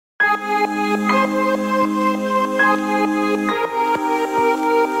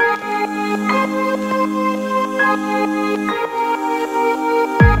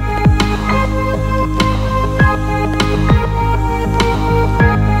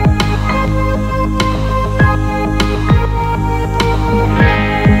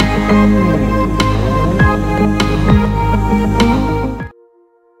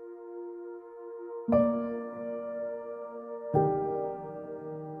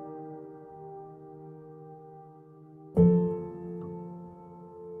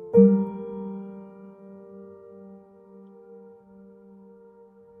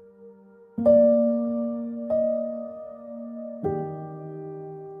you.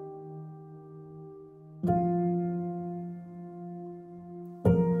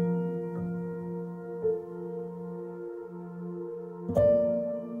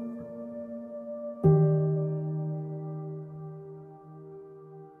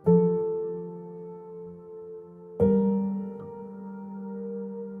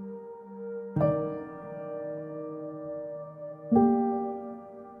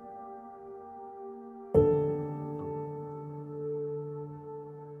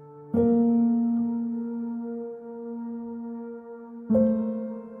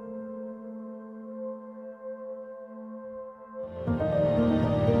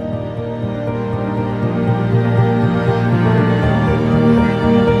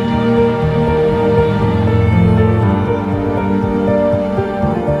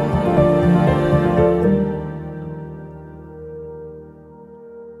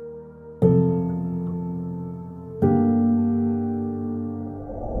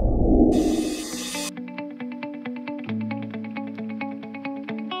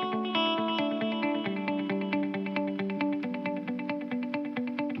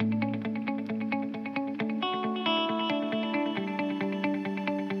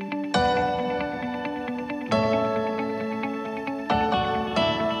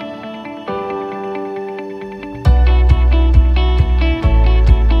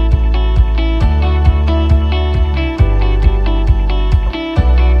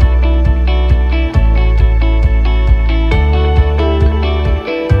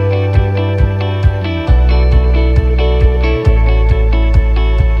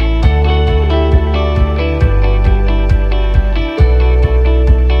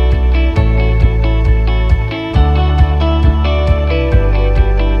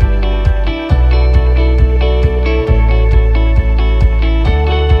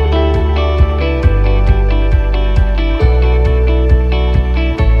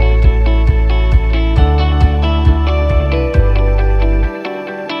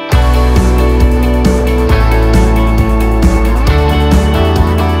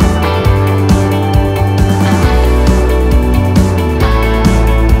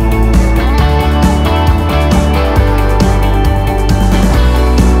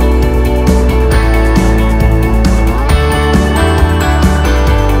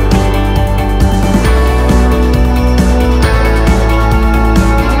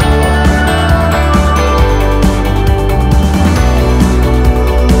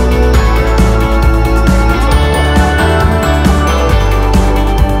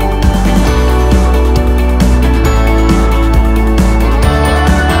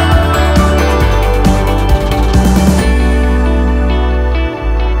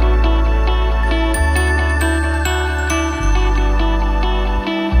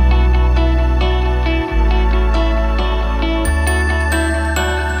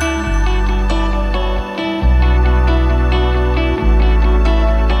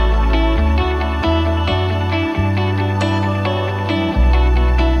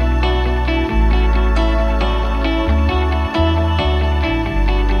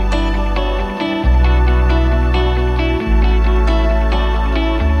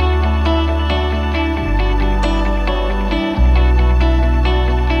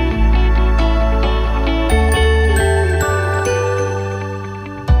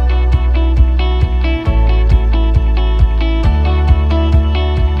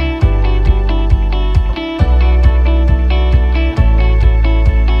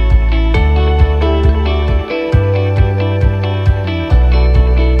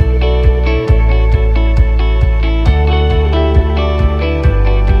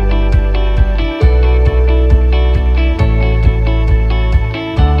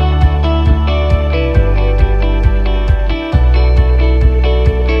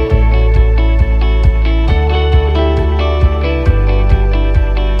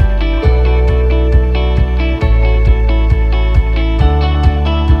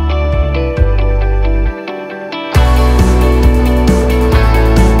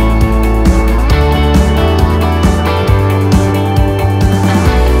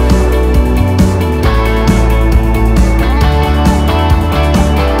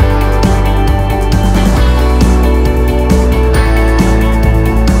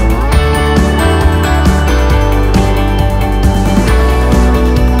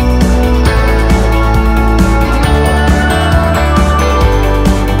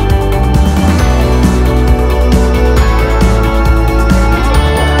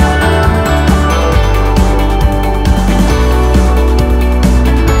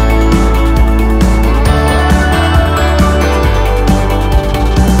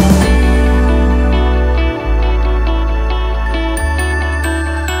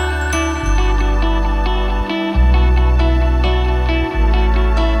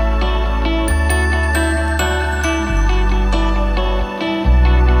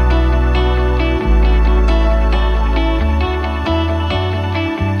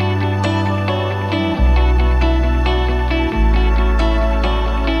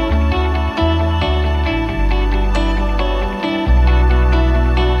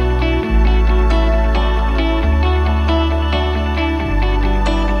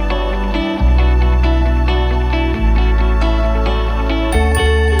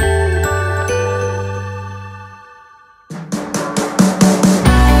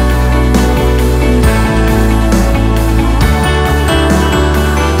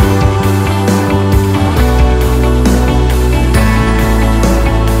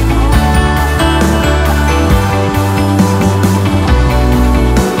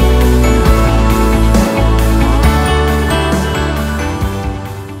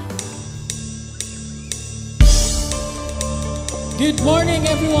 Good morning,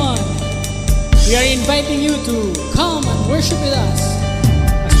 everyone. We are inviting you to come and worship with us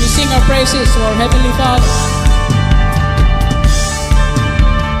as we sing our praises to our Heavenly Father.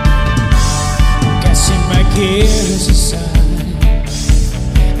 Casting my cares aside,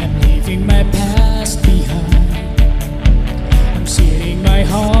 I'm leaving my past behind. I'm setting my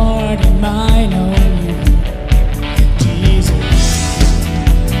heart and mind on you, Jesus.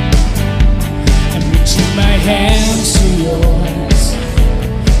 I'm reaching my hands to yours,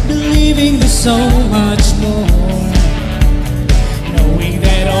 believing there's so much more, knowing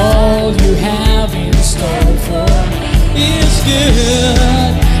that all you have in store for me is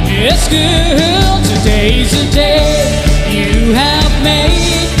good, it's good. Today's the day you have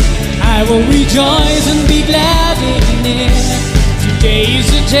made, I will rejoice and be glad in it. Today's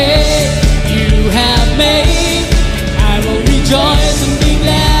the day you have made, I will rejoice and be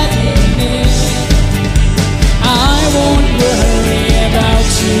glad in it. I won't worry about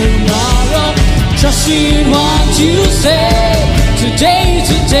tomorrow, trust in what you say. Today's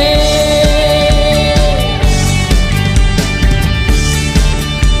the day.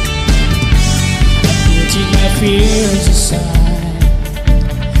 I'm putting my fears aside,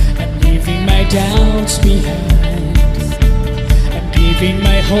 I'm leaving my doubts behind, I'm giving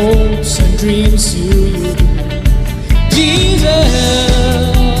my hopes and dreams to you, Jesus.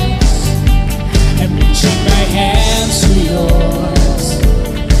 I'm reaching my hands to yours,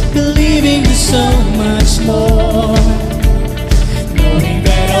 believing there's so much more, knowing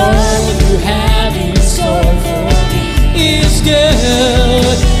that all you have in store for me is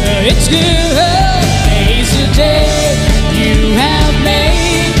good, it's good. Today's the day you have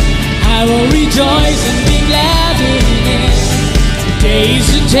made, I will rejoice and be glad in it. Today's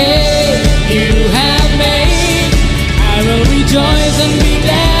the day you have made, I will rejoice and be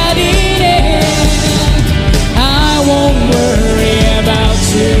glad in it. I won't worry about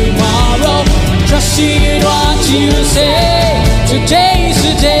tomorrow, trusting in what you say. Today's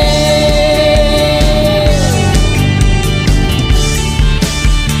the day.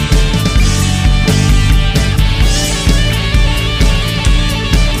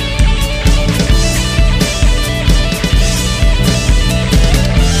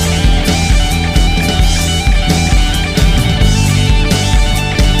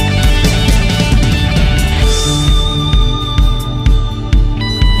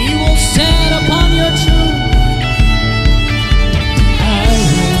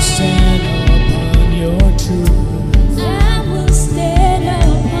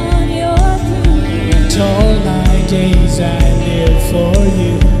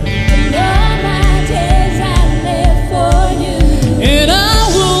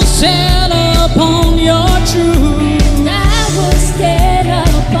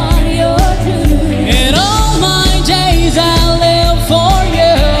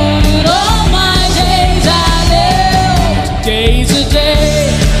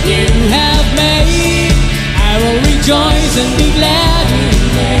 Rejoice and be glad in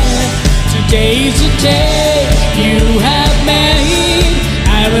it. Today's the day you have made,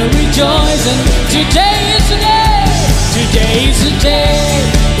 I will rejoice and today is the day. Today's the day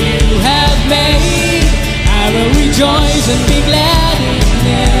you have made, I will rejoice and be glad in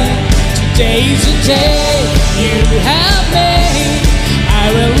it. Today's the day you have made,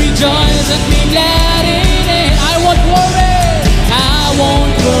 I will rejoice and be glad in it. I won't worry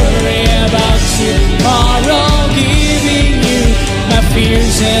about tomorrow, giving you my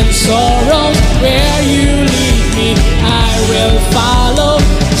fears and sorrows. Where you lead me, I will follow,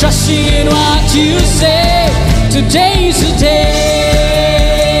 trusting in what you say. Today's the day.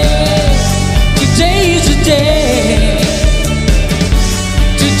 Today's the day.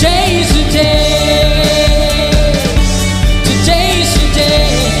 Today's the day. Today's the day.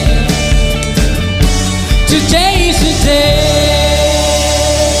 Today's the day.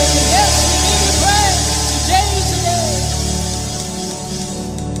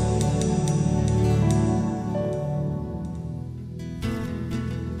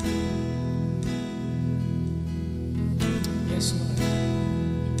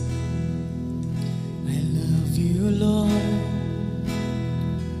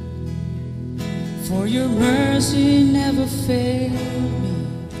 For your mercy never failed me.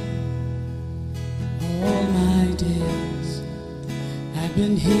 All my days I've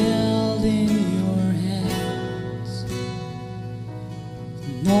been held in your hands.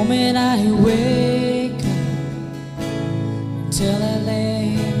 The moment I wake up until I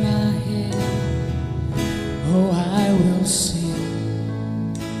lay my head, oh, I will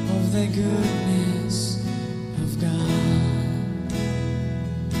sing of the goodness of God.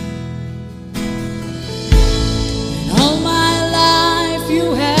 All my life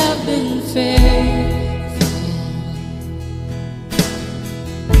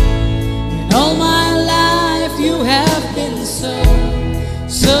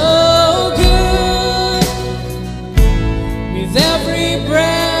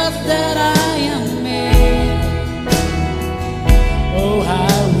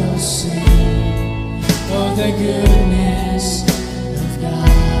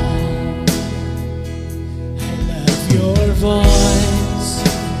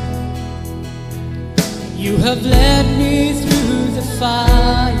have led me through the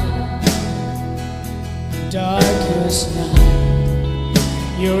fire, darkest night.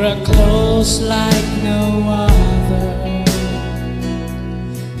 You're a close like no other.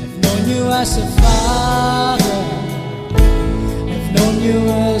 I've known you as a father, I've known you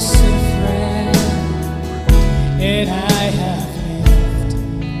as a friend, and I have lived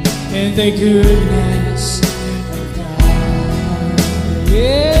in the goodness of God.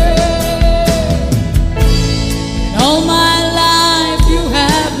 Yeah. All my life you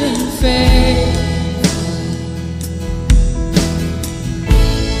have been faithful.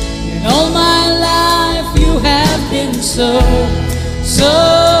 And all my life you have been so, so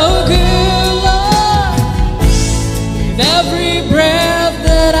good, Lord. With every breath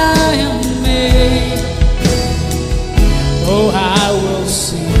that I am made, oh, I will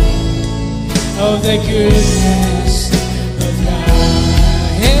sing of the goodness of God.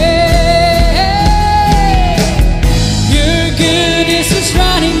 Hey.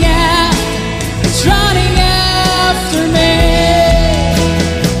 It's running after me.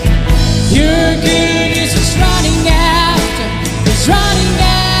 Your goodness is running after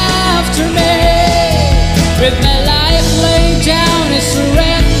me. With my life laid down and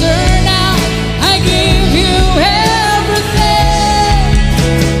surrender now, I give you everything.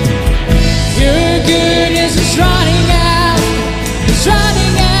 Your goodness is running after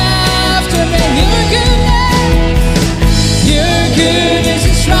me. Your goodness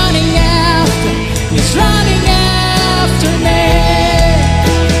is running after me.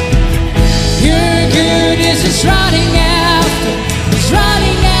 Your goodness is running after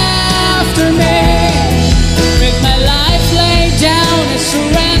me. With my life laid down and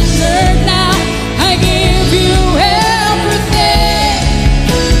surrendered now, I give you everything.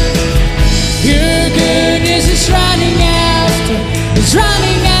 Your goodness is running after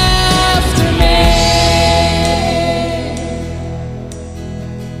me.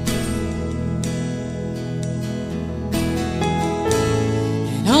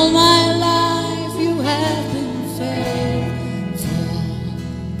 All my life you have been faithful.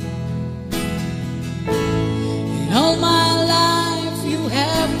 And all my life you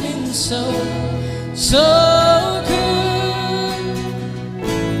have been so, so good.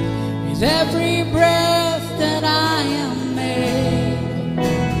 With every breath that I am made,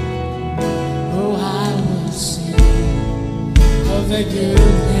 oh, I will sing of the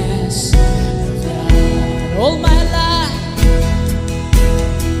goodness of God. All my life,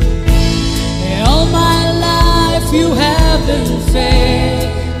 all my life you have been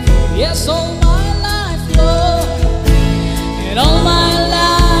faithful. Yes, all my life, Lord. And all my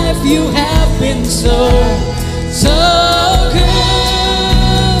life you have been so, so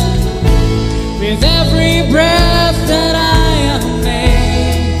good. With every breath that I am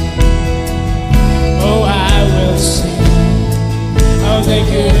made, oh, I will sing of the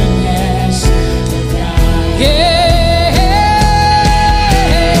goodness of God. Yeah.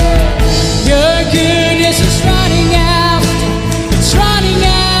 Goodness is running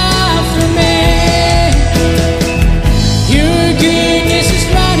after me. Your goodness is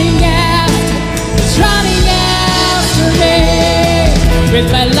running after me. With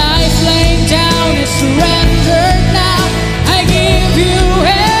my life laid down and surrendered now, I give you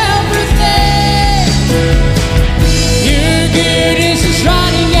everything. Your goodness is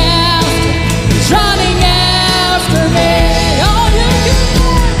running after me. Oh,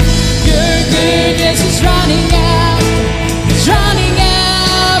 your goodness is running after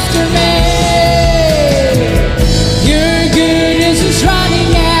me. Your goodness is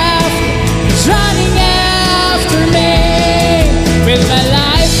running after me. With my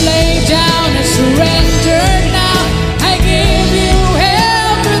life laid down and surrendered now, I give you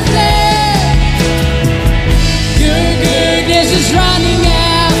everything. Your goodness is running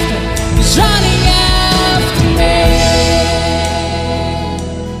after me.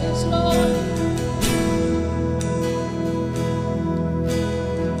 Yes, Lord.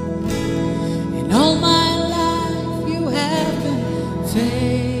 All my life you have been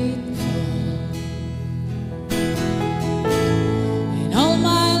faithful. And all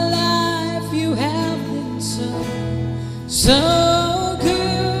my life you have been so, so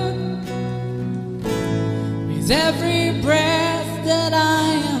good. With every breath that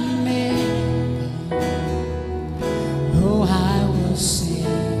I am able, oh, I will sing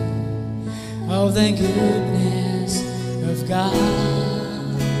of the goodness of God.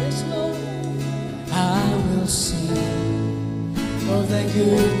 Sing of the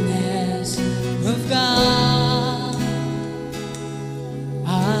goodness of God.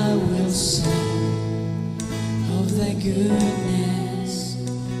 I will sing of the goodness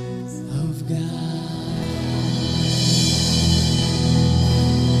of God.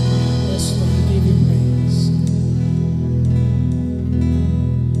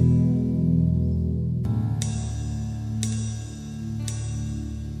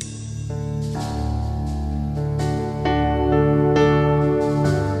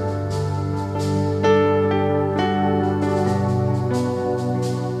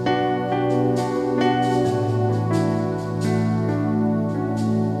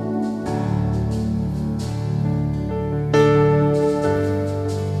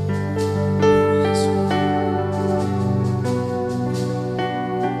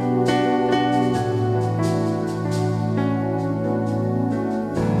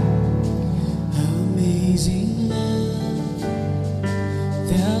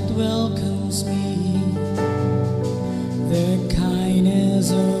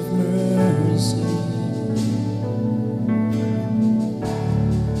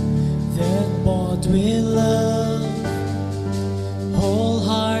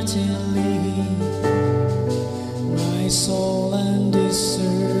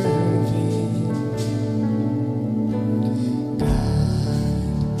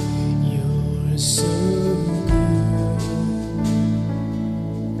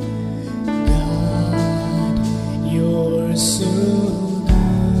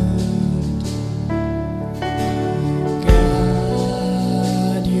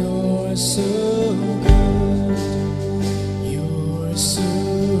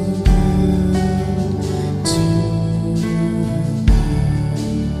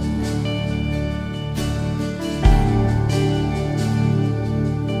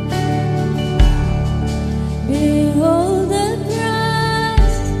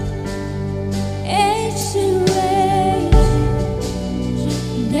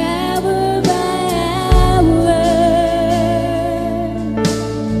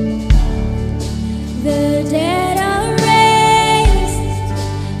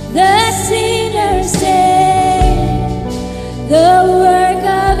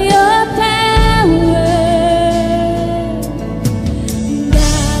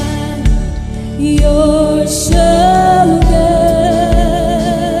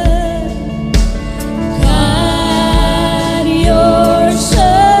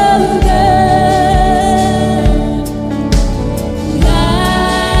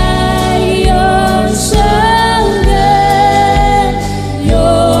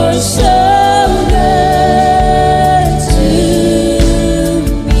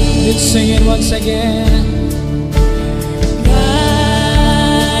 could sing it once again.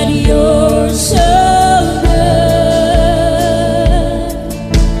 God, you're so good.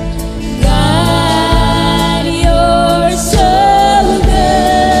 God, you're so good.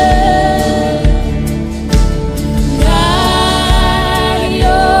 God,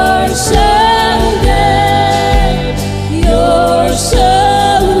 you're so good. You're so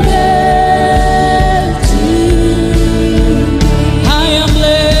good to me. I am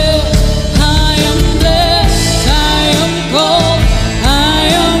blessed, I am blessed, I am called, I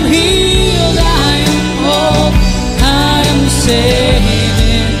am healed, I am whole, I am saved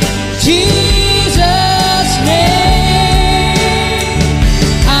in Jesus' name.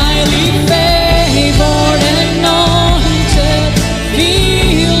 Highly favored and anointed,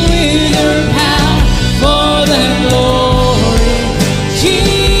 filled with your power for the glory.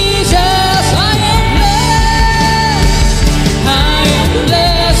 Jesus, I am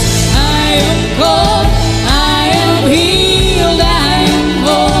blessed, I am called, I am healed, I am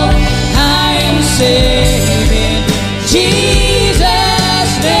whole, I am saved in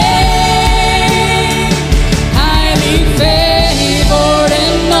Jesus' name. Highly favored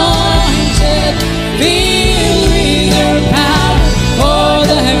and anointed, filled with your power for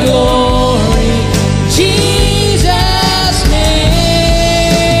the glory. Jesus' name.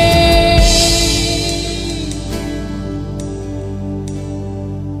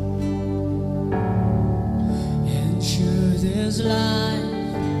 And through this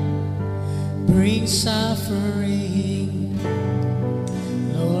life brings suffering,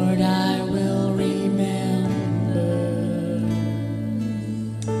 Lord, I will remember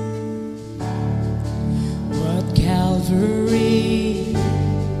what Calvary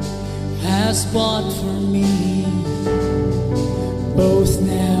has bought for me, both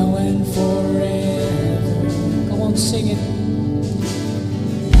now and forever. Come on, sing it.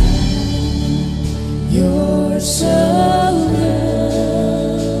 You're so good.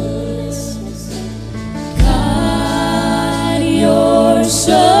 God, you're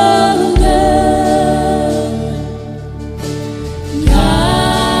so good.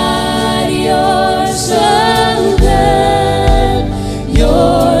 God, you're so good.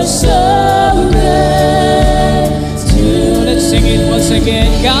 You're so good to Let's sing it once again.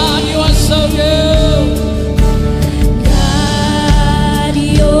 God, you are so good. God,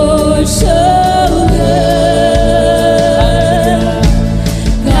 you're so good.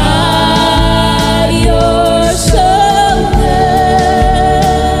 God, you're so good.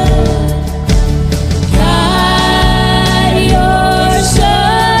 God, you're so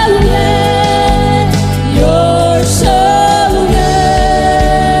good. You're so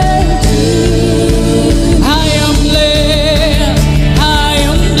good to me. I am blessed, I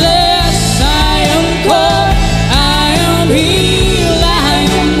am blessed, I am called, I am healed, I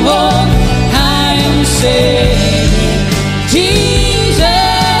am whole, I am saved in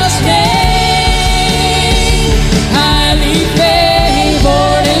Jesus' name. Highly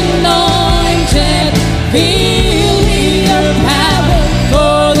favored and anointed, filled with your power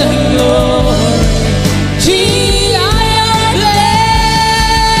for the glory. Jesus, I am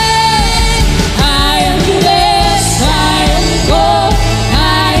blessed, I am blessed, I am called,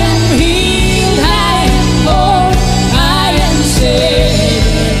 I am healed, I am whole, I am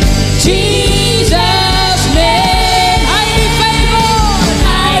saved in Jesus' name. Highly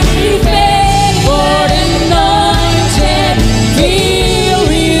favored and anointed, filled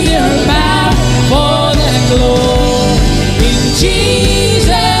with your power for the glory. In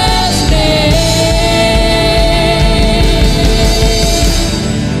Jesus' name.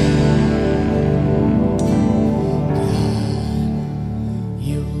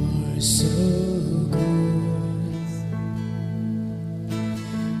 You're so good.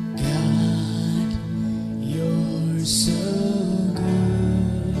 God, you're so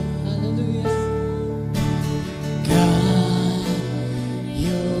good. Hallelujah. God,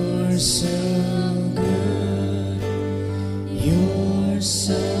 you're so good. You're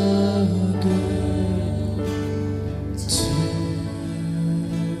so good to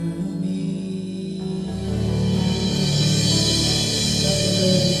me.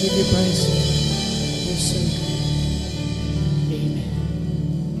 Hallelujah. We give you praise. You're so good. Amen.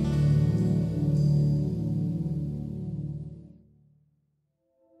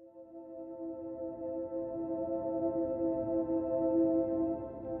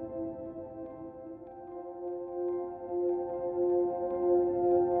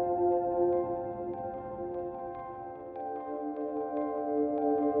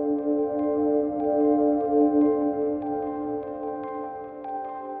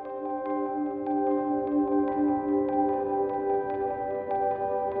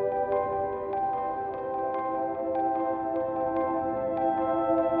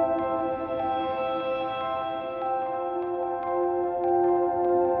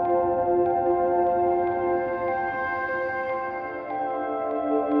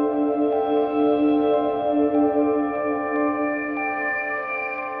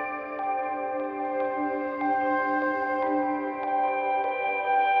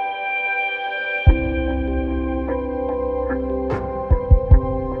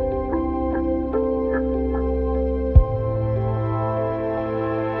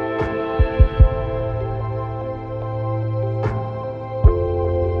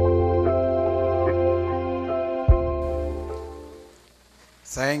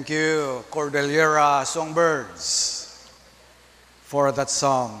 Thank you, Cordillera Songbirds, for that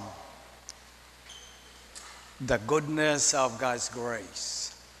song, The Goodness of God's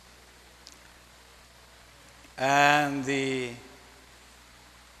Grace. And the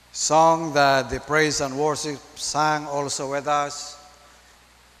song that the praise and worship sang also with us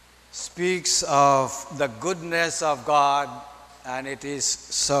speaks of the goodness of God, and it is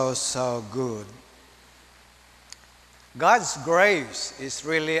so, so good. God's grace is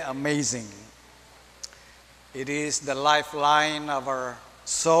really amazing. It is the lifeline of our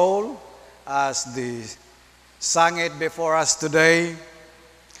soul, as they sang it before us today.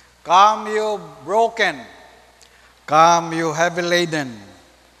 Come, you broken. Come, you heavy laden.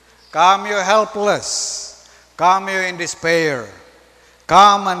 Come, you helpless. Come, you in despair.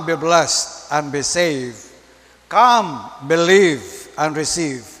 Come and be blessed and be saved. Come, believe and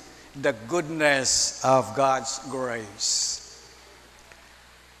receive the goodness of God's grace.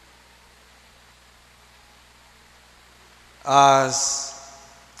 As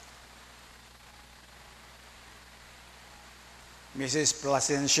Mrs.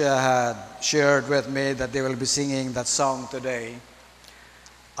 Placencia had shared with me that they will be singing that song today,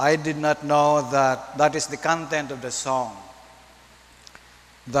 I did not know that that is the content of the song,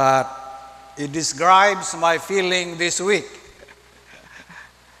 that it describes my feeling this week.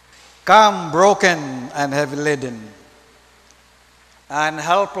 Come, broken and heavy laden and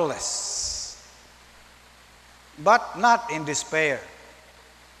helpless, but not in despair.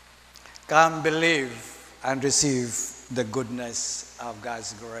 Come, believe and receive the goodness of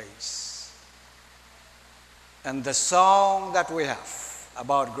God's grace. And the song that we have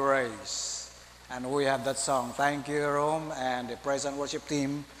about grace, and we have that song. Thank you, Rome, and the praise and worship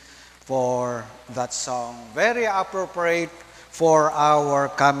team for that song. Very appropriate for our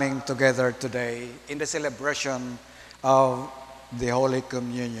coming together today in the celebration of the Holy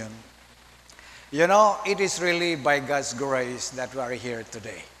Communion. You know, it is really by God's grace that we are here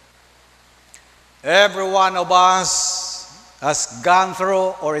today. Every one of us has gone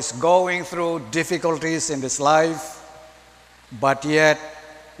through or is going through difficulties in this life, but yet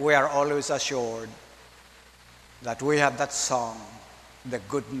we are always assured that we have that song, the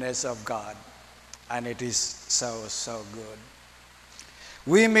goodness of God, and it is so, so good.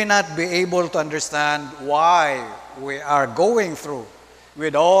 We may not be able to understand why we are going through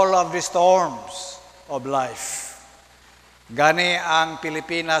with all of the storms of life. Gani ang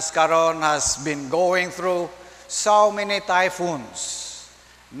Pilipinas karon has been going through so many typhoons,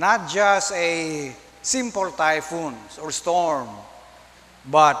 not just a simple typhoons or storm,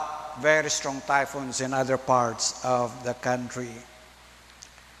 but very strong typhoons in other parts of the country.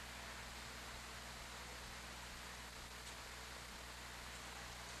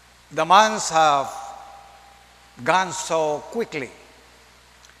 The months have gone so quickly,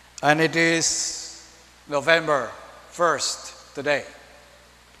 and it is November 1st today.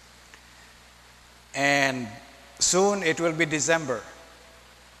 And soon it will be December,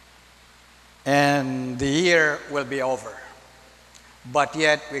 and the year will be over. But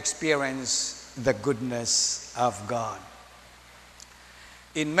yet we experience the goodness of God.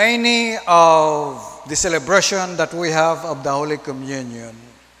 In many of the celebration that we have of the Holy Communion,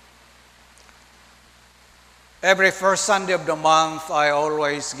 every first Sunday of the month, I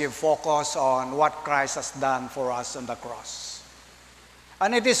always give focus on what Christ has done for us on the cross.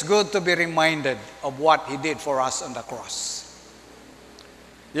 And it is good to be reminded of what He did for us on the cross.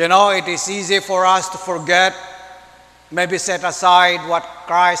 You know, it is easy for us to forget, maybe set aside what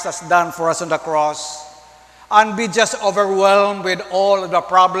Christ has done for us on the cross, and be just overwhelmed with all the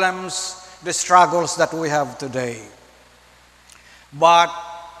problems, the struggles that we have today. But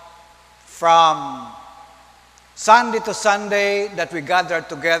from Sunday to Sunday that we gather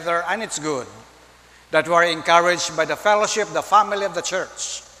together, and it's good that we are encouraged by the fellowship, the family of the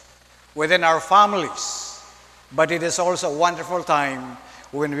church, within our families. But it is also a wonderful time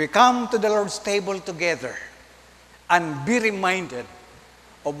when we come to the Lord's table together and be reminded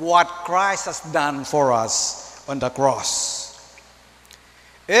of what Christ has done for us on the cross.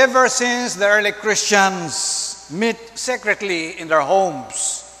 Ever since the early Christians meet secretly in their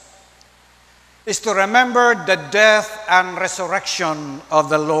homes, is to remember the death and resurrection of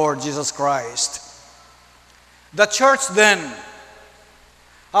the Lord Jesus Christ. The church then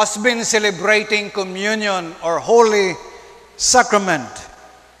has been celebrating communion or holy sacrament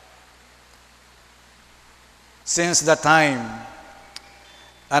since that time.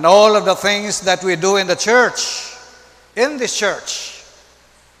 And all of the things that we do in the church, in this church,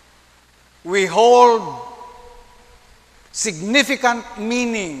 we hold significant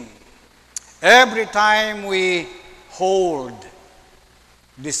meaning every time we hold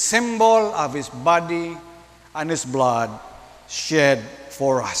the symbol of His body and His blood shed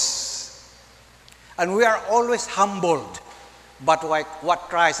for us. And we are always humbled by what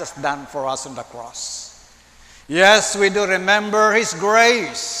Christ has done for us on the cross. Yes, we do remember His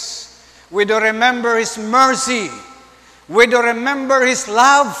grace. We do remember His mercy. We do remember His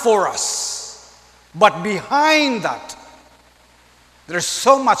love for us. But behind that, there's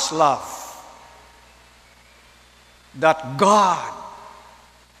so much love that God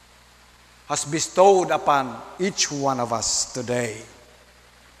has bestowed upon each one of us today.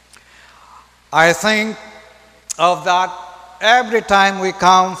 I think of that every time we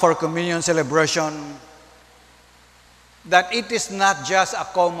come for communion celebration, that it is not just a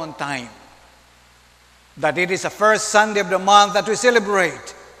common time, that it is the first Sunday of the month that we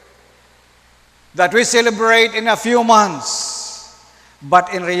celebrate in a few months.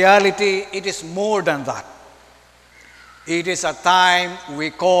 But in reality, it is more than that. It is a time we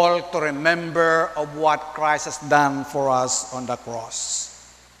call to remember of what Christ has done for us on the cross.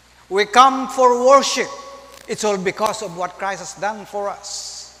 We come for worship. It's all because of what Christ has done for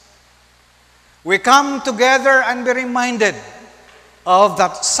us. We come together and be reminded of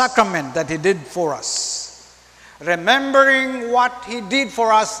that sacrament that He did for us, remembering what He did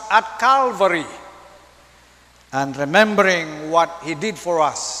for us at Calvary, and remembering what He did for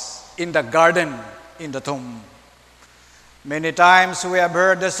us in the garden, in the tomb. Many times we have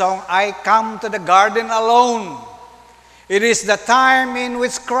heard the song, "I come to the garden alone." It is the time in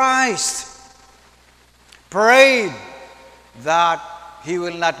which Christ prayed that He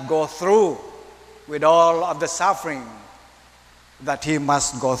will not go through with all of the suffering that He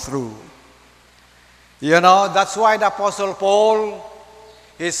must go through. You know, that's why the Apostle Paul,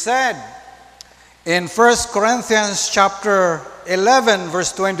 he said in 1 Corinthians chapter 11,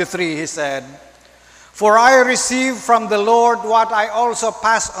 verse 23, he said, "For I received from the Lord what I also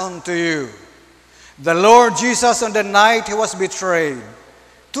passed on to you. The Lord Jesus, on the night He was betrayed,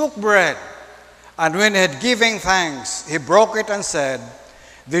 took bread, and when He had given thanks, He broke it and said,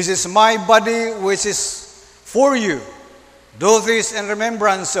 'This is my body which is for you. Do this in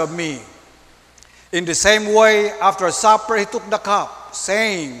remembrance of me.' In the same way, after supper, He took the cup,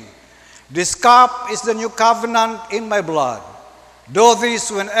 saying, 'This cup is the new covenant in my blood. Do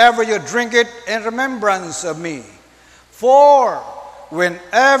this whenever you drink it in remembrance of me. For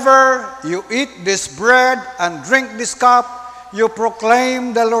whenever you eat this bread and drink this cup, you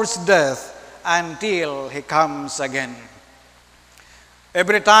proclaim the Lord's death until He comes again.'"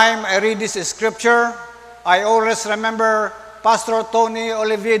 Every time I read this scripture, I always remember Pastor Tony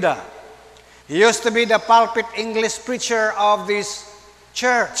Olivida. He used to be the pulpit English preacher of this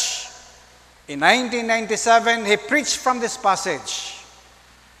church. In 1997, he preached from this passage.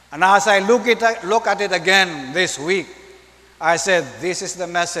 And as I look at it again this week, I said, this is the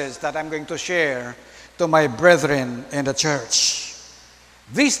message that I'm going to share to my brethren in the church.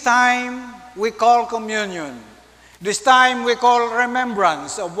 This time, we call communion. This time, we call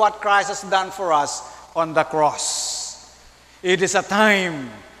remembrance of what Christ has done for us on the cross. It is a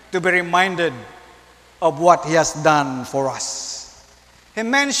time to be reminded of what He has done for us. He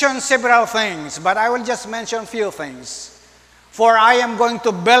mentioned several things, but I will just mention a few things. For I am going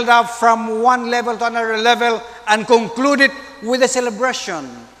to build up from one level to another level and conclude it with a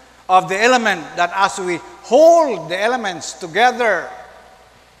celebration of the element, that as we hold the elements together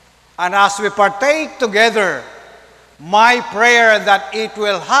and as we partake together, my prayer that it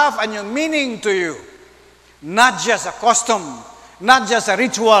will have a new meaning to you. Not just a custom, not just a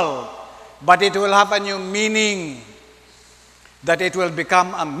ritual, but it will have a new meaning, that it will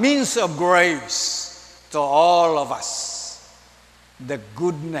become a means of grace to all of us. The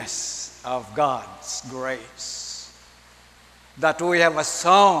goodness of God's grace. That we have a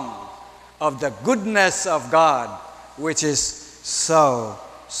song of the goodness of God, which is so,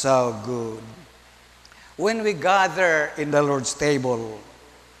 so good. When we gather in the Lord's table,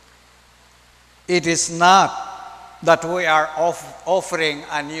 it is not that we are offering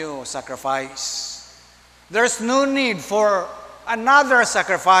a new sacrifice. There's no need for another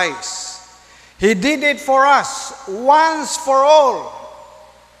sacrifice. He did it for us once for all.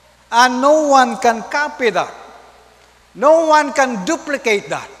 And no one can copy that. No one can duplicate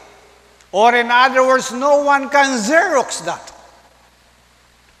that. Or in other words, no one can Xerox that.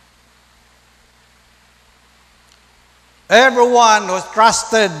 Everyone who has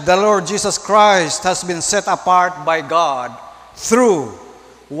trusted the Lord Jesus Christ has been set apart by God through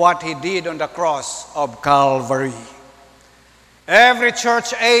what He did on the cross of Calvary. Every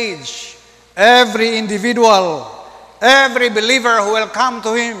church age, every individual, every believer who will come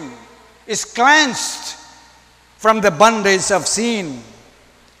to Him is cleansed from the bondage of sin,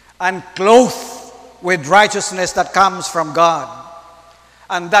 and clothed with righteousness that comes from God.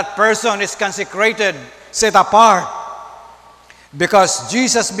 And that person is consecrated, set apart, because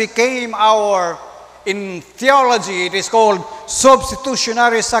Jesus became our, in theology, it is called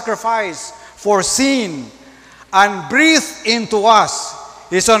substitutionary sacrifice for sin, and breathed into us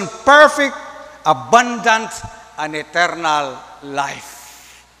His own perfect, abundant, and eternal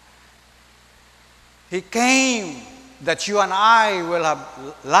life. He came that you and I will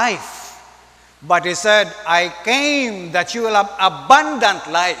have life. But He said, I came that you will have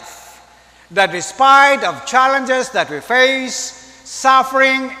abundant life. That despite of challenges that we face,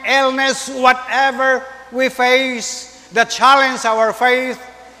 suffering, illness, whatever we face, that challenge our faith,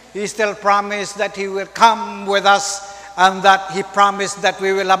 He still promised that He will come with us, and that He promised that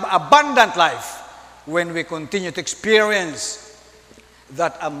we will have abundant life when we continue to experience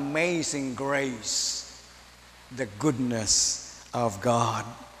that amazing grace, the goodness of God.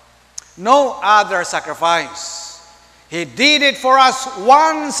 No other sacrifice. He did it for us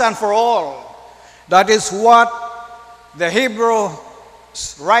once and for all. That is what the Hebrew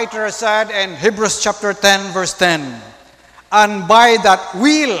writer said in Hebrews chapter 10, verse 10. And by that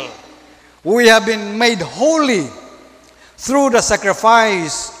will, we have been made holy through the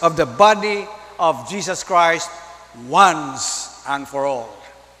sacrifice of the body of Jesus Christ once and for all.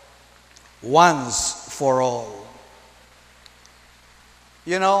 Once for all.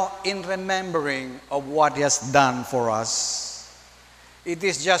 You know, in remembering of what He has done for us, it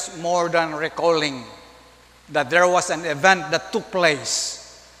is just more than recalling that there was an event that took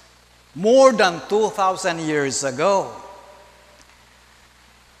place more than 2,000 years ago.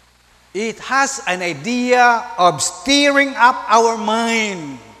 It has an idea of stirring up our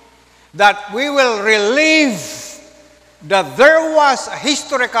mind that we will relive that there was a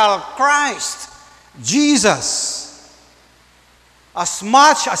historical Christ, Jesus, as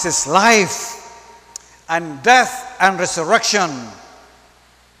much as His life and death and resurrection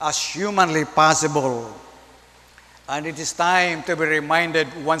as humanly possible. And it is time to be reminded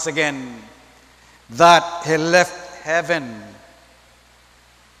once again that He left heaven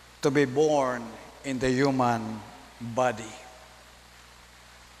to be born in the human body.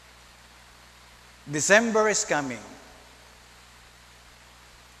 December is coming.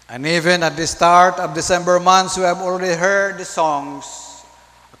 And even at the start of December months, we have already heard the songs,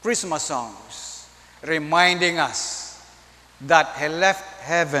 Christmas songs, reminding us that He left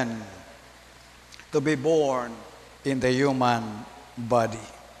heaven to be born in the human body.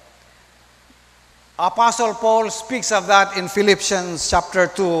 Apostle Paul speaks of that in Philippians chapter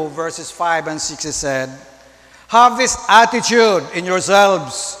 2, verses 5 and 6. He said, have this attitude in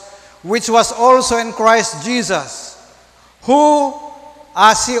yourselves, which was also in Christ Jesus, who,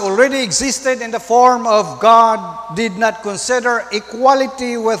 as He already existed in the form of God, did not consider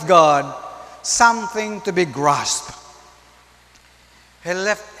equality with God something to be grasped. He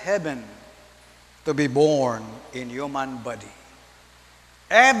left heaven to be born in human body.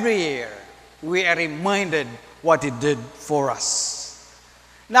 Every year, we are reminded what He did for us.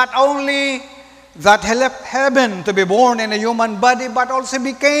 Not only that He left heaven to be born in a human body, but also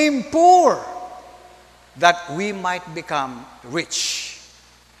became poor, that we might become rich.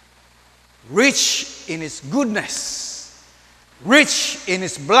 Rich in His goodness, rich in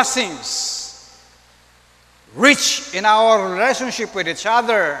His blessings, rich in our relationship with each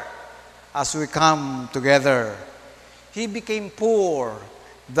other as we come together. He became poor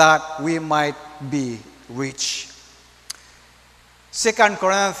that we might be rich. 2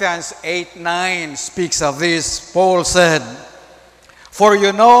 Corinthians 8:9 speaks of this. Paul said, for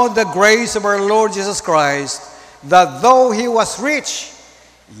you know the grace of our Lord Jesus Christ, that though He was rich,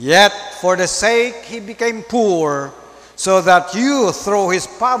 yet for the sake He became poor, so that you through His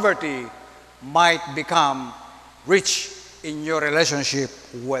poverty might become rich in your relationship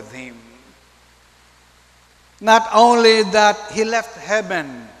with Him. Not only that He left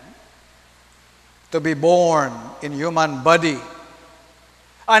heaven to be born in human body,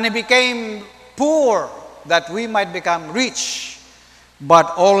 and He became poor that we might become rich,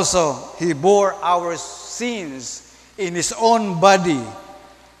 but also He bore our sins in His own body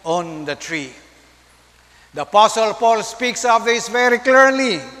on the tree. The Apostle Paul speaks of this very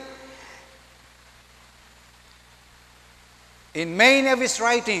clearly in many of his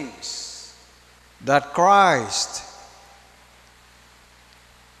writings, that Christ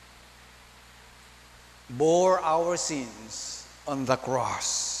bore our sins on the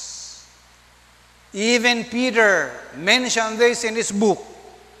cross. Even Peter mentioned this in his book.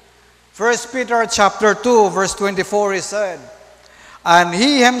 1 Peter chapter 2, verse 24, he said, and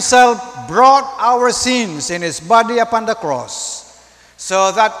He Himself brought our sins in His body upon the cross,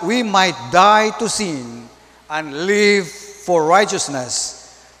 so that we might die to sin and live for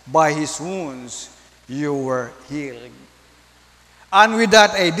righteousness. By his wounds you were healed. And with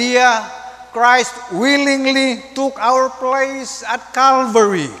that idea, Christ willingly took our place at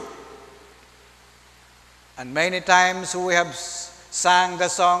Calvary. And many times we have sang the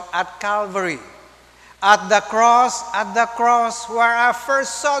song, "At Calvary, at the cross where I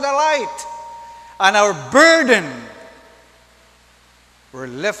first saw the light, and our burden were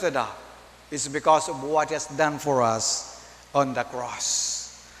lifted up." It's because of what he has done for us on the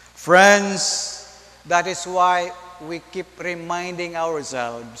cross. Friends, that is why we keep reminding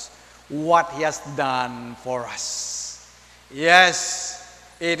ourselves what he has done for us. Yes,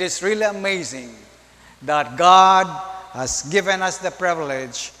 it is really amazing that God has given us the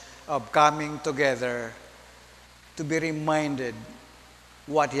privilege of coming together to be reminded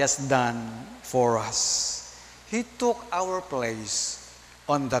what he has done for us. He took our place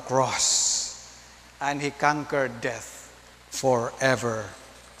on the cross, and he conquered death forever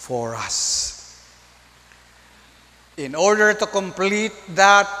for us. In order to complete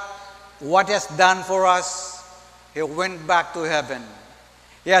that, what he has done for us, he went back to heaven.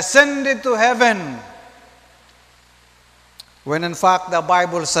 He ascended to heaven. When in fact the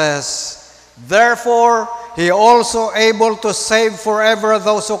Bible says, "Therefore he also able to save forever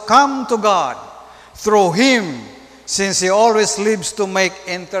those who come to God through him, since he always lives to make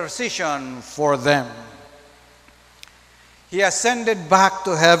intercession for them." He ascended back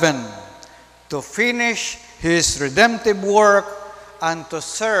to heaven to finish his redemptive work and to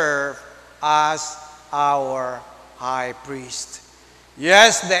serve as our high priest.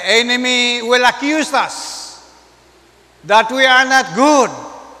 Yes, the enemy will accuse us that we are not good.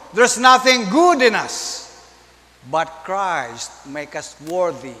 There's nothing good in us. But Christ make us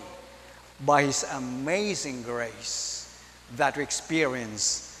worthy by his amazing grace that we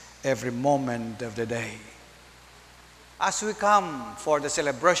experience every moment of the day. As we come for the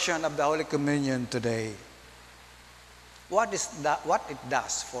celebration of the Holy Communion today, what it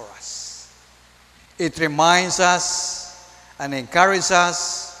does for us? It reminds us and encourages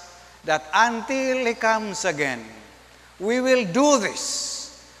us that until he comes again, we will do this,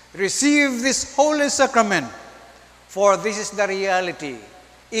 receive this holy sacrament, for this is the reality.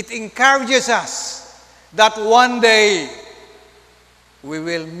 It encourages us that one day we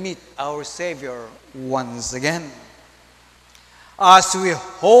will meet our Savior once again. As we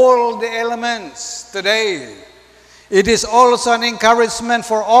hold the elements today, it is also an encouragement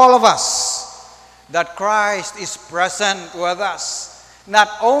for all of us that Christ is present with us, not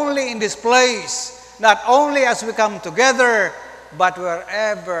only in this place, not only as we come together, but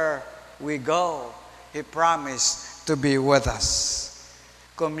wherever we go. He promised to be with us.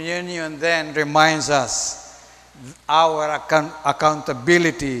 Communion then reminds us our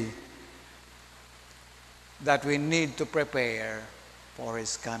accountability that we need to prepare for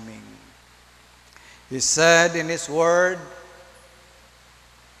his coming. He said in his word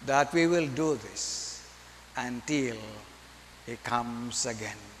that we will do this until he comes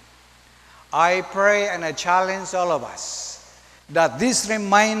again. I pray and I challenge all of us that this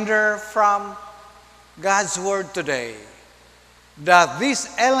reminder from God's word today, that these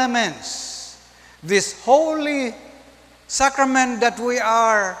elements, this holy sacrament that we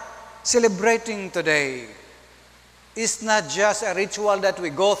are celebrating today, is not just a ritual that we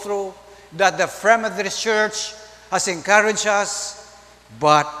go through, that the Methodist Church has encouraged us,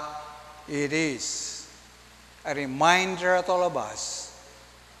 but it is a reminder to all of us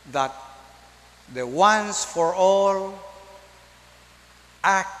that the once for all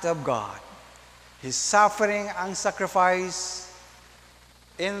act of God, his suffering and sacrifice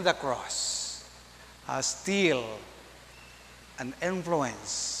in the cross, has still an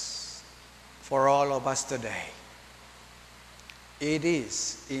influence for all of us today. It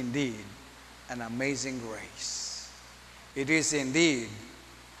is indeed an amazing grace. It is indeed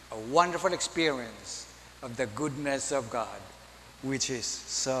a wonderful experience of the goodness of God, which is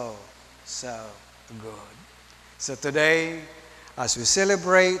so, so good. So today, as we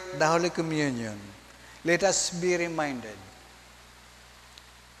celebrate the Holy Communion, let us be reminded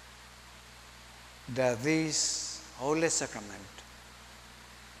that this Holy Sacrament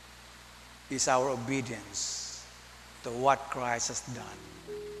is our obedience to what Christ has done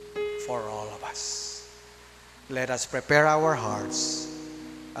for all of us. Let us prepare our hearts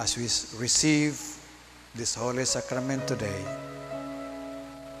as we receive this Holy Sacrament today.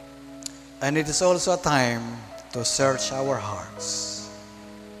 And it is also a time to search our hearts.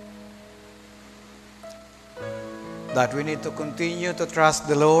 That we need to continue to trust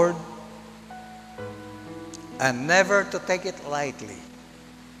the Lord and never to take it lightly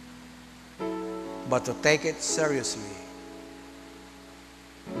but to take it seriously.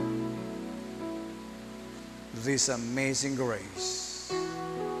 This amazing grace,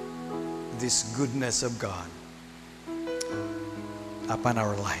 this goodness of God upon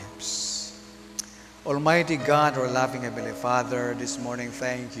our lives. Almighty God, our loving Heavenly Father, this morning,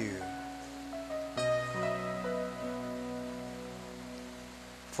 thank you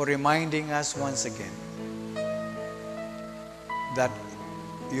for reminding us once again that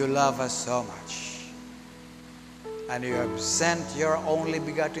you love us so much, and you have sent your only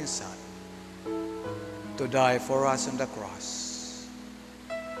begotten Son to die for us on the cross,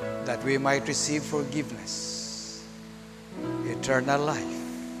 that we might receive forgiveness, eternal life,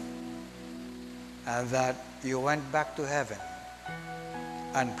 and that you went back to heaven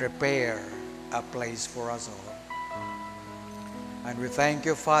and prepared a place for us all. And we thank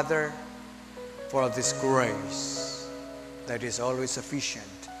you, Father, for this grace that is always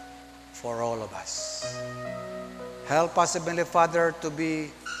sufficient for all of us. Help us, Heavenly Father, to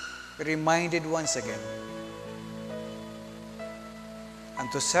be reminded once again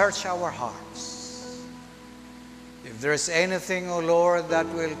and to search our hearts. If there is anything, O Lord, that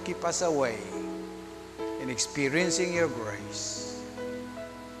will keep us away in experiencing your grace,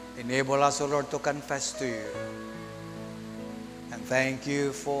 enable us, O Lord, to confess to you. And thank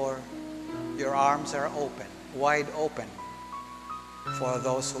you for your arms are open, wide open, for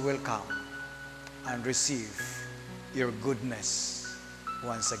those who will come and receive your goodness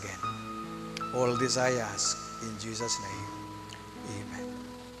once again. All this I ask in Jesus' name. Amen.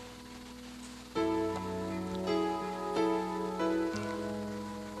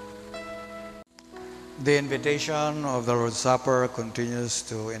 The invitation of the Lord's Supper continues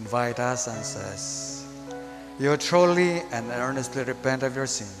to invite us and says, "You truly and earnestly repent of your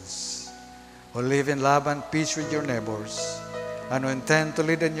sins, who live in love and peace with your neighbors, and who intend to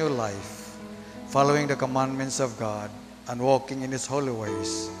lead a new life, following the commandments of God and walking in His holy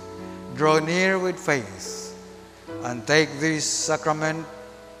ways. Draw near with faith and take this sacrament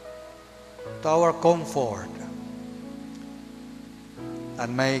to our comfort,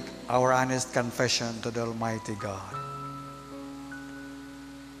 and make our honest confession to the Almighty God."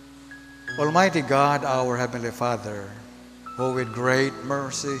 Almighty God, our Heavenly Father, who with great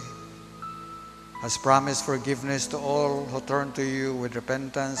mercy has promised forgiveness to all who turn to you with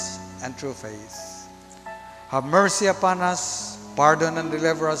repentance and true faith, have mercy upon us, pardon and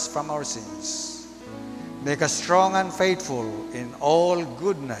deliver us from our sins. Make us strong and faithful in all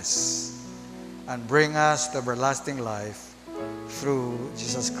goodness, and bring us to everlasting life through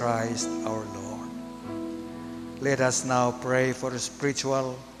Jesus Christ our Lord. Let us now pray for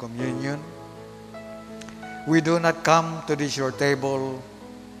spiritual communion. We do not come to this your table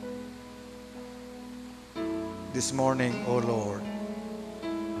this morning, O Lord,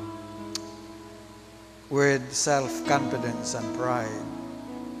 with self-confidence and pride,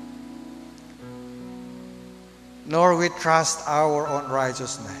 nor we trust our own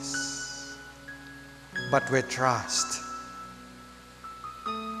righteousness, but we trust,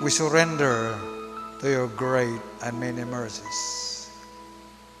 we surrender to your great and many mercies.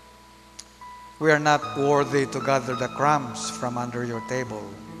 We are not worthy to gather the crumbs from under your table,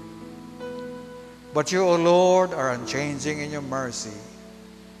 but you, O Lord, are unchanging in your mercy,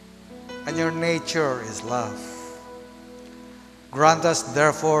 and your nature is love. Grant us,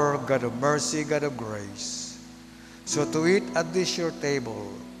 therefore, God of mercy, God of grace, so to eat at this your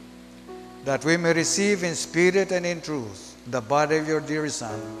table, that we may receive in spirit and in truth the body of your dear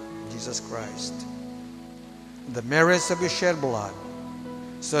Son, Jesus Christ, the merits of his shed blood,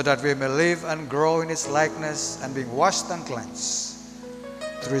 so that we may live and grow in his likeness, and being washed and cleansed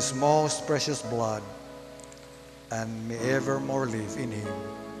through his most precious blood, and may evermore live in him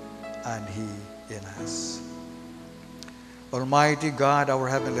and he in us. Almighty God, our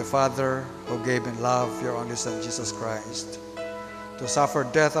Heavenly Father, who gave in love your only Son, Jesus Christ, to suffer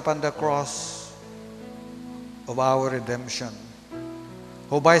death upon the cross of our redemption,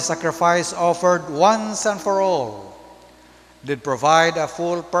 who by sacrifice offered once and for all did provide a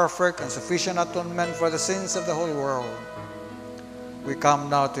full, perfect, and sufficient atonement for the sins of the whole world, we come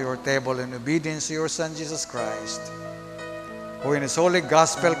now to your table in obedience to your Son, Jesus Christ, who in his holy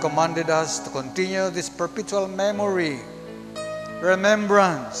gospel commanded us to continue this perpetual memory,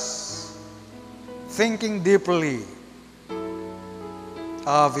 remembrance, thinking deeply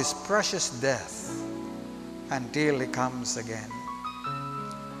of his precious death until he comes again.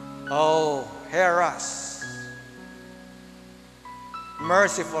 Oh, hear us,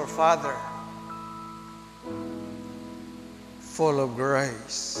 merciful Father, full of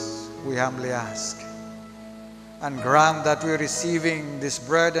grace, we humbly ask, and grant that we, receiving this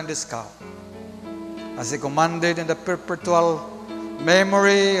bread and this cup, as He commanded in the perpetual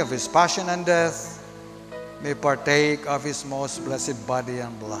memory of His passion and death, may partake of His most blessed body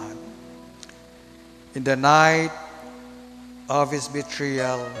and blood. In the night of His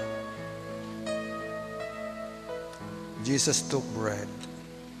betrayal, Jesus took bread.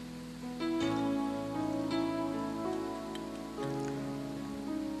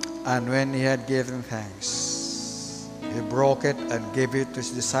 And when He had given thanks, He broke it and gave it to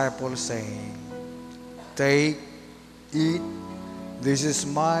His disciples, saying, "Take, eat, this is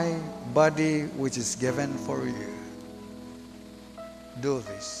my body which is given for you. Do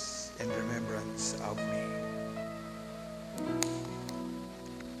this in remembrance of me."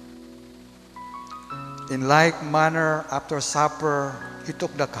 In like manner, after supper, He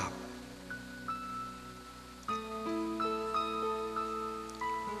took the cup.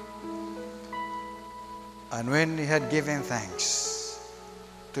 And when He had given thanks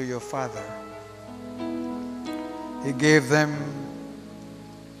to your Father, He gave them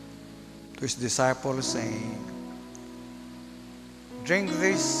to His disciples, saying, "Drink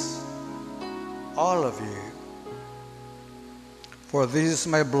this, all of you, for this is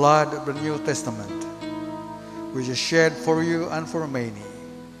my blood of the New Testament, which is shed for you and for many,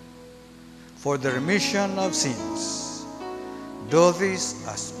 for the remission of sins. Do this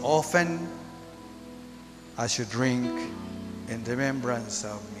as often as you drink in remembrance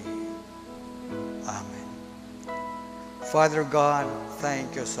of me." Amen. Father God,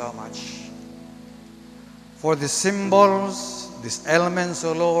 thank you so much for the symbols, these elements,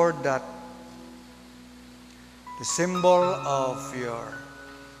 O Lord, that the symbol of your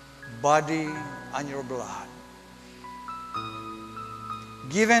body and your blood,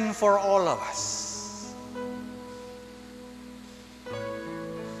 given for all of us.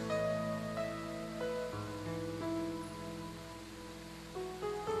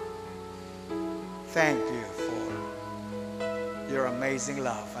 Thank you for your amazing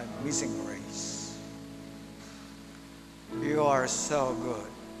love and amazing grace. You are so good.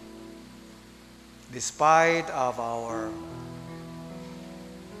 Despite of our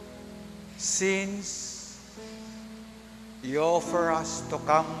sins, you offer us to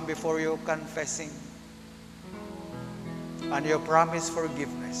come before you confessing, and you promise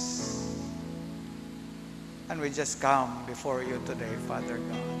forgiveness. And we just come before you today, Father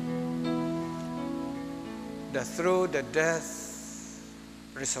God, that through the death,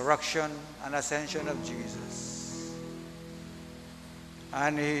 resurrection, and ascension of Jesus,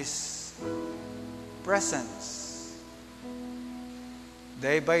 and His presence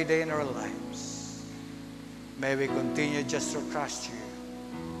day by day in our lives, may we continue just to trust you,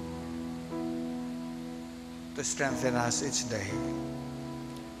 to strengthen us each day.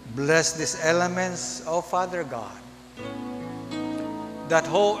 Bless these elements, O Father God, that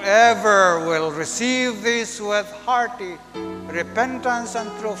whoever will receive this with hearty repentance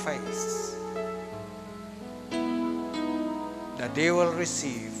and true faith, that they will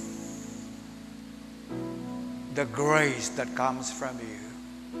receive the grace that comes from you,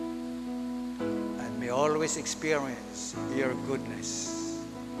 and may always experience your goodness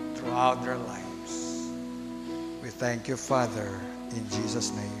throughout their lives. We thank you, Father, in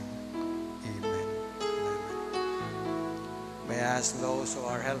Jesus' name. Amen. Amen. May I ask those who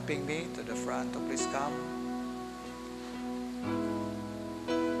are helping me to the front to please come.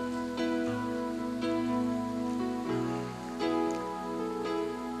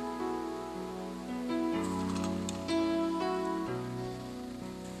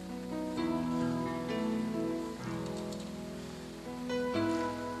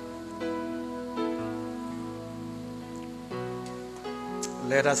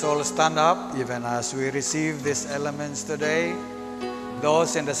 Let us all stand up even as we receive these elements today.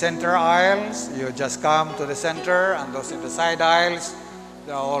 Those in the center aisles, you just come to the center, and those in the side aisles,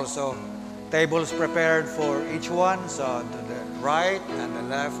 there are also tables prepared for each one, so to the right and the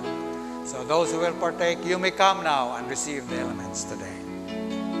left. So those who will partake, you may come now and receive the elements today.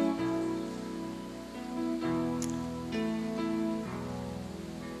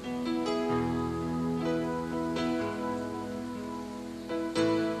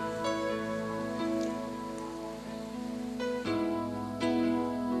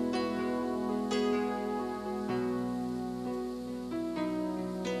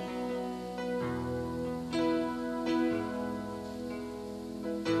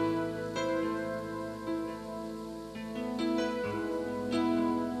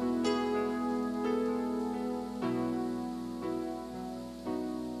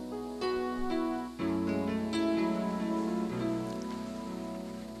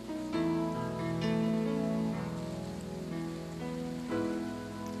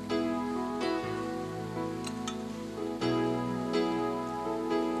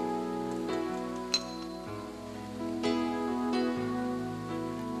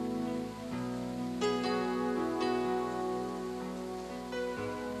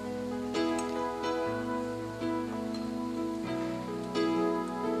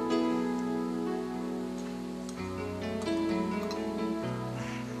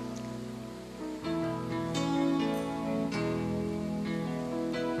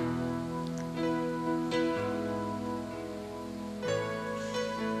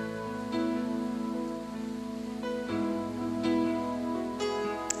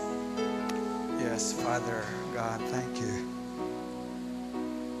 Father God, thank you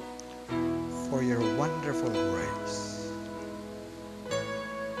for your wonderful grace.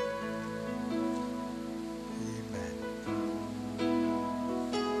 Amen.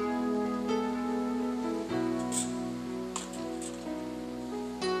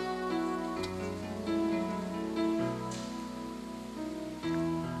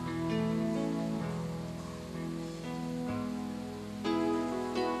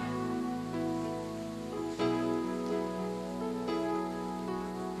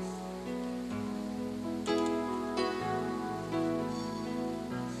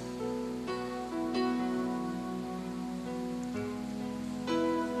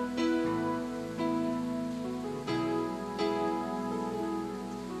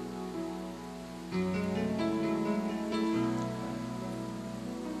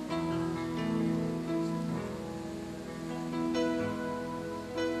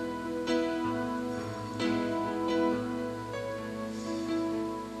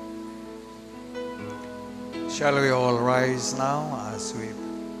 Shall we all rise now as we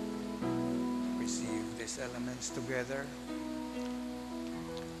receive these elements together?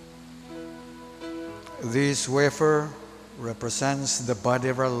 This wafer represents the body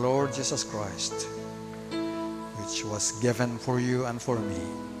of our Lord Jesus Christ, which was given for you and for me.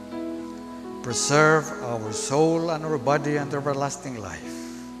 Preserve our soul and our body unto everlasting life.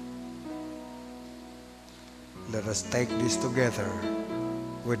 Let us take this together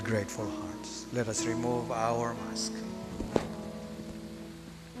with grateful hearts. Let us remove our mask.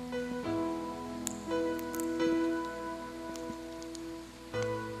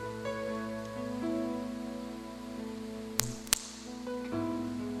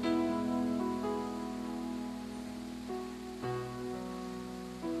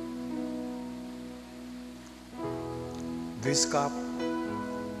 This cup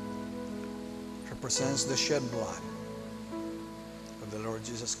represents the shed blood of the Lord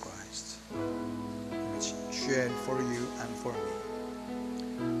Jesus Christ, which shed for you and for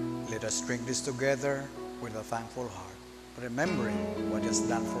me. Let us drink this together with a thankful heart, remembering what He has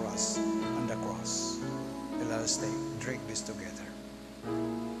done for us on the cross. Let us drink this together.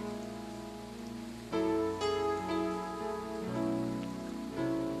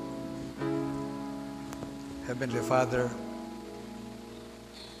 Heavenly Father,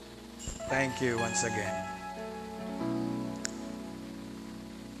 thank you once again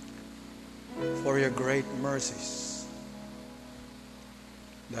for your great mercies,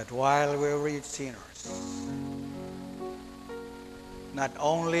 that while we were yet sinners, not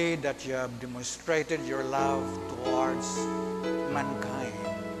only that you have demonstrated your love towards mankind,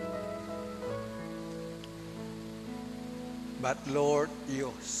 but Lord,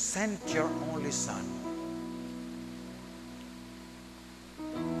 you sent your only Son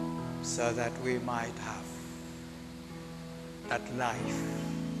so that we might have that life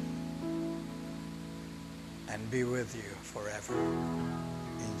and be with you forever.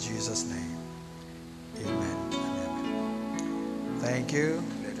 In Jesus' name, amen and amen. Thank you.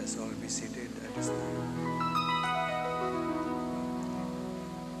 Let us all be seated at this time.